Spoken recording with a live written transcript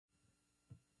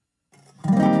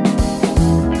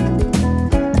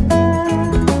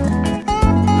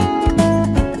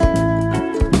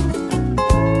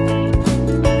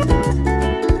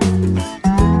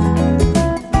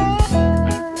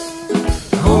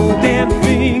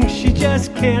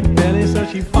just can't belly, so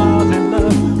she falls in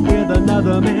love with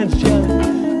another man's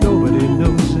jelly. Nobody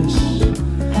knows this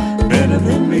better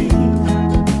than me.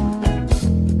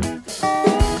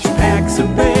 She packs her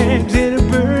bags in a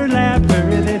burlap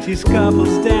hurry, then she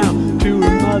scuffles down to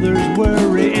her mother's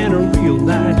worry and a real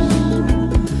nice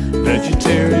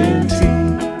vegetarian tea.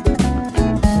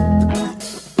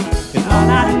 And all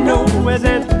I know is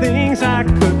that things are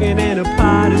cooking in a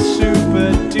pot of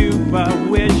super duper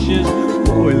wishes.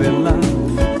 Boiling love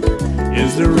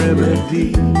is the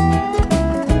remedy.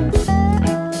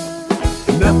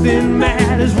 Nothing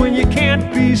matters when you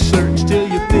can't be certain. Still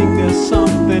you think there's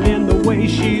something in the way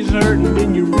she's hurting,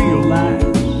 and you realize,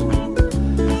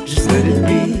 just let it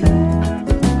be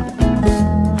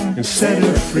and set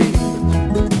her free.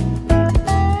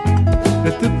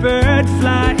 Let the bird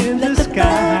fly in the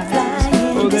sky.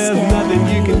 Oh, there's nothing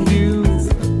you can do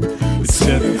but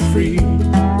set her free.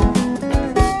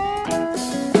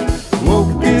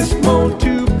 Woke this morning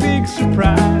to a big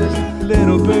surprise.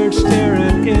 Little bird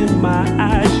staring in my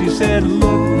eyes. She said,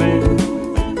 look man,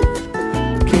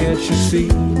 can't you see?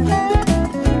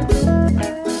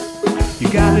 You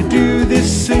gotta do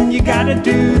this and you gotta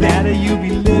do that, or you'll be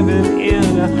living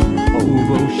in a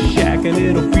hobo shack, and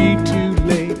it'll be too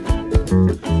late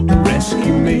to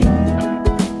rescue me.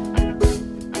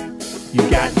 You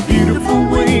got beautiful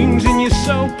wings and you're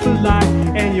so polite,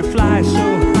 and you fly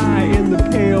so high in the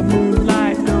pale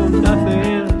moonlight. No,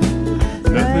 nothing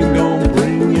gonna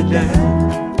bring you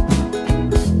down.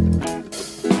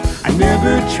 I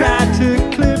never tried to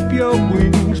clip your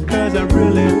wings, 'cause I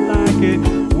really like it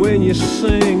when you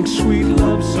sing sweet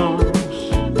love songs.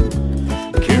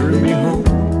 Carry me home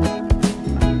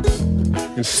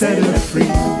and set her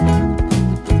free.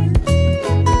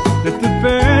 Let the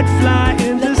bird fly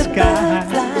in the sky.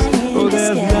 Oh,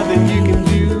 there's nothing you can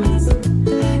do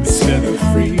but set her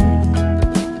free.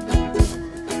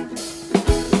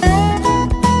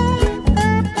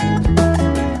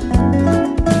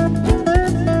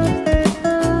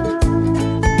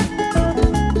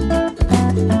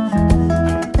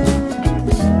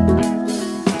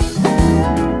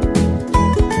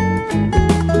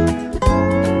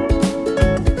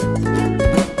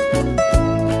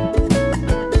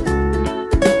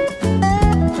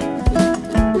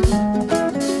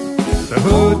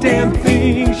 Damn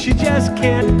thing, she just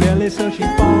can't belly, so she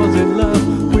falls in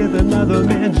love with another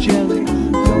man's jelly.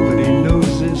 Nobody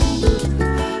knows this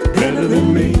better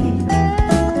than me.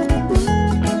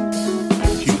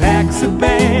 She packs her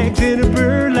bags in a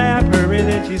burlap hurry,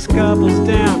 then she scuffles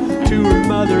down to her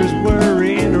mother's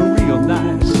worry in a real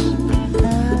nice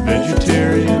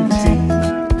vegetarian tea.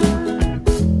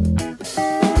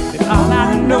 And all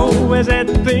I know is that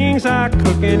things are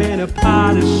cooking in a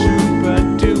pot of super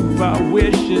duper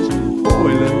wishes.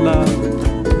 Boiling love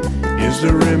is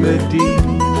the remedy.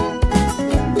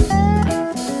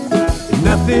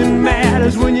 Nothing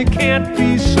matters when you can't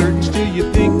be certain. Still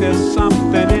you think there's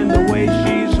something in the way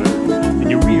she's hurting, and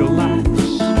you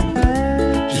realize,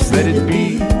 just let it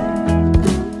be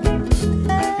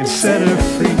and set her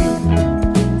free.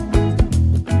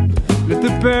 Let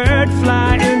the bird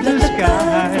fly in the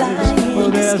skies. Oh,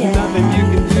 there's nothing you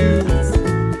can do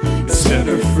but set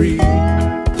her free.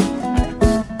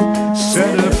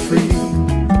 Set her free.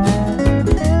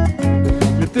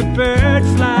 Let the bird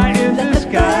fly in the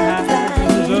sky.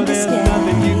 So there's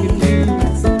nothing you can do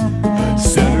but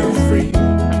set her free.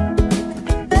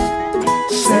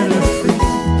 Set her free.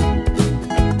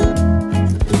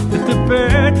 Let the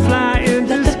bird fly in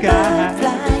the sky.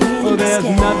 Oh, there's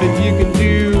nothing you can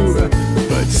do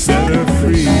but set her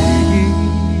free.